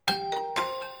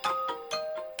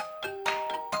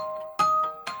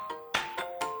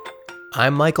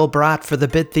I'm Michael Brott for the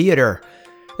Bit Theater.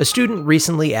 A student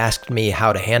recently asked me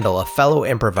how to handle a fellow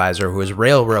improviser who is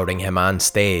railroading him on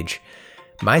stage.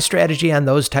 My strategy on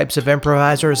those types of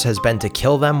improvisers has been to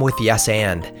kill them with yes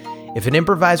and. If an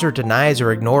improviser denies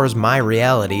or ignores my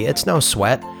reality, it's no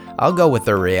sweat. I'll go with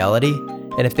their reality.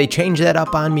 And if they change that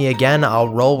up on me again, I'll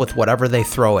roll with whatever they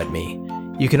throw at me.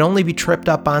 You can only be tripped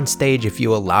up on stage if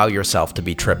you allow yourself to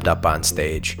be tripped up on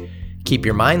stage. Keep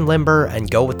your mind limber and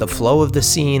go with the flow of the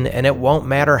scene, and it won't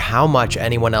matter how much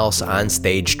anyone else on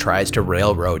stage tries to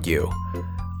railroad you.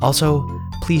 Also,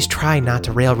 please try not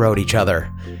to railroad each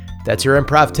other. That's your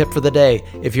improv tip for the day.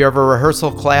 If you have a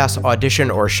rehearsal, class,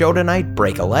 audition, or show tonight,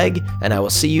 break a leg, and I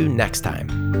will see you next time.